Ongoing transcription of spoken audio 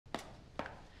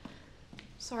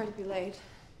Sorry to be late.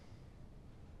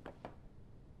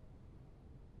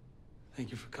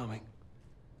 Thank you for coming.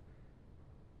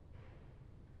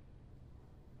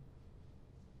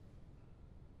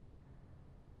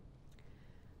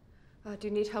 Do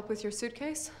you need help with your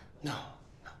suitcase? No.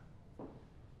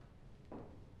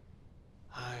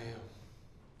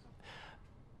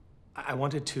 I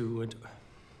wanted to...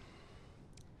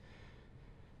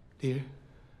 Dear,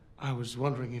 I was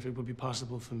wondering if it would be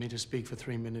possible for me to speak for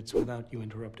 3 minutes without you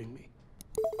interrupting me.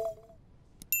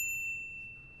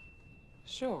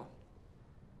 Sure.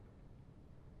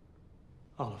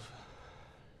 Olive,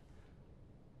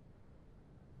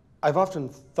 I've often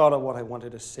thought of what I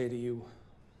wanted to say to you,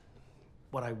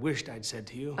 what I wished I'd said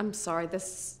to you. I'm sorry,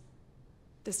 this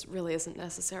really isn't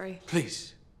necessary.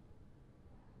 Please.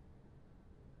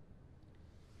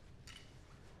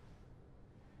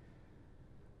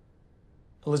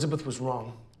 Elizabeth was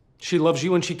wrong. She loves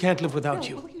you and she can't live without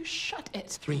you. Will you shut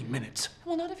it? 3 minutes.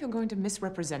 Well, not if you're going to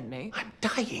misrepresent me. I'm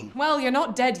dying. Well, you're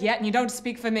not dead yet and you don't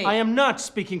speak for me. I am not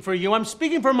speaking for you. I'm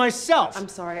speaking for myself. I'm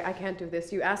sorry, I can't do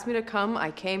this. You asked me to come,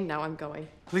 I came, now I'm going.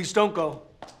 Please don't go.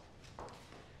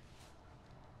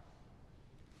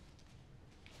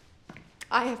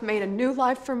 I have made a new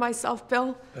life for myself,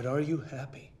 Bill. But are you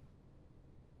happy?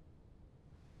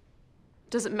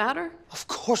 Does it matter? Of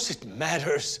course it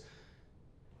matters.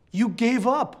 You gave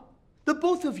up. The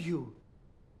both of you.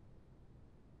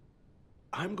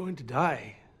 I'm going to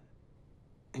die.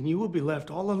 And you will be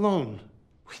left all alone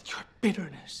with your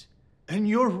bitterness and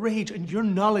your rage and your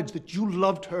knowledge that you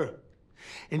loved her.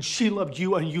 And she loved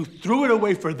you and you threw it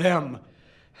away for them.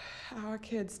 Our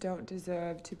kids don't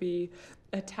deserve to be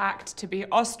attacked, to be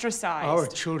ostracized. Our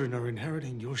children are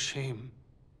inheriting your shame.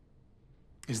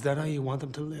 Is that how you want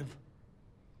them to live?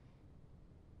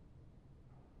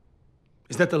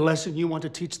 Is that the lesson you want to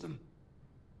teach them?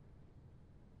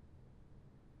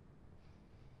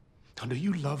 Or do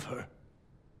you love her?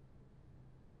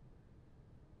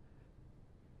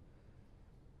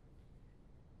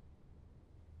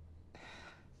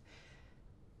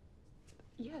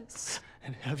 Yes.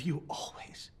 And have you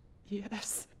always?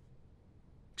 Yes.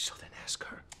 So then ask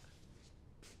her.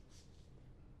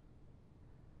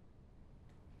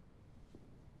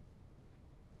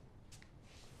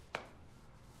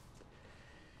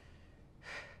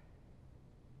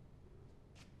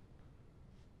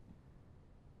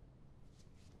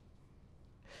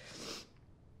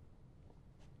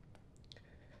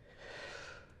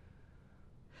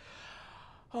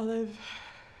 Olive,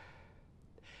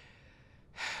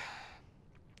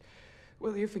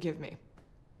 will you forgive me?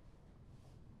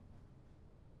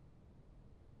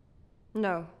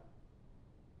 No.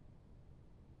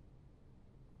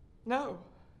 No.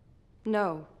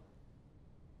 No.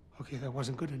 Okay, that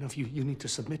wasn't good enough. You need to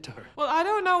submit to her. Well, I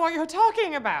don't know what you're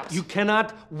talking about. You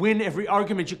cannot win every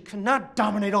argument. You cannot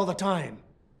dominate all the time.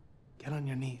 Get on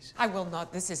your knees. I will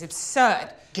not. This is absurd.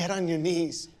 Get on your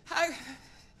knees.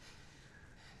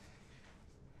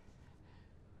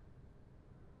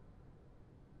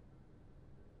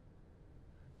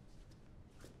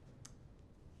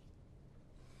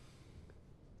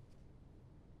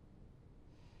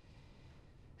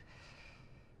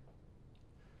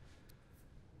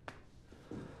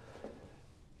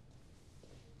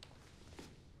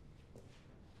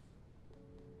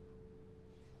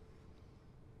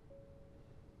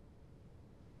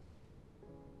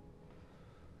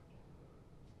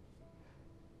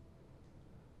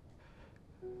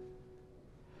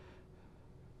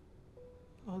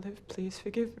 Olive, please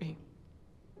forgive me.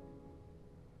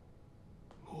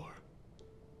 More.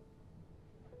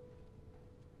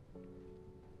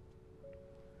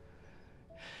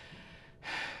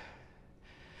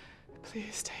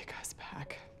 Please take us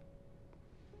back.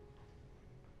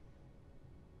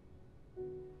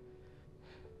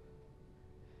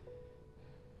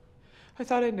 I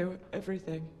thought I knew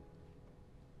everything.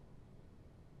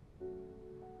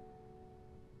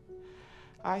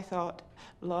 I thought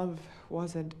love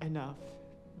wasn't enough.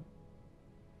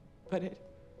 But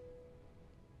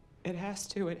it has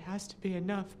to be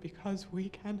enough because we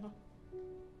cannot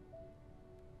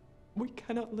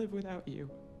live without you.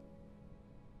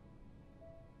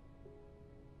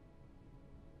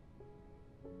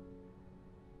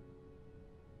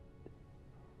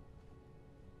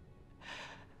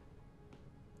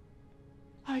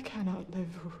 I cannot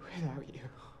live without you.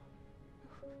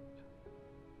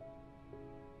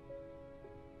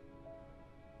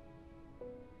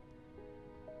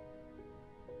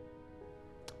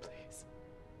 Please.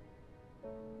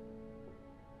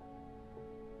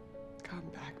 Come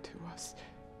back to us.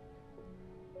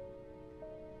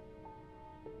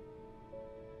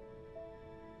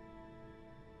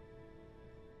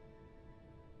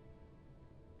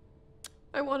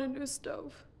 I want a new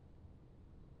stove.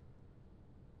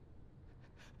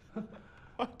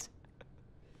 What?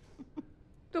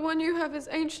 The one you have is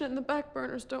ancient and the back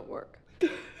burners don't work.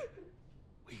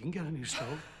 We can get a new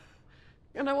stove.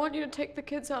 And I want you to take the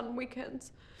kids out on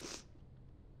weekends.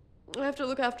 I have to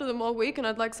look after them all week, and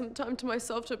I'd like some time to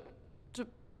myself to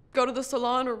go to the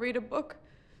salon or read a book.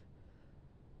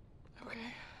 Okay.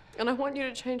 And I want you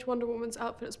to change Wonder Woman's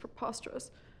outfit. It's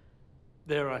preposterous.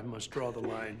 There I must draw the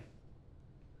line.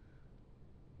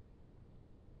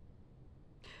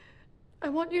 I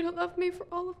want you to love me for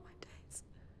all of my days.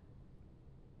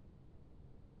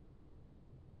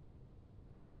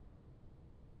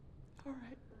 All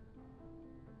right.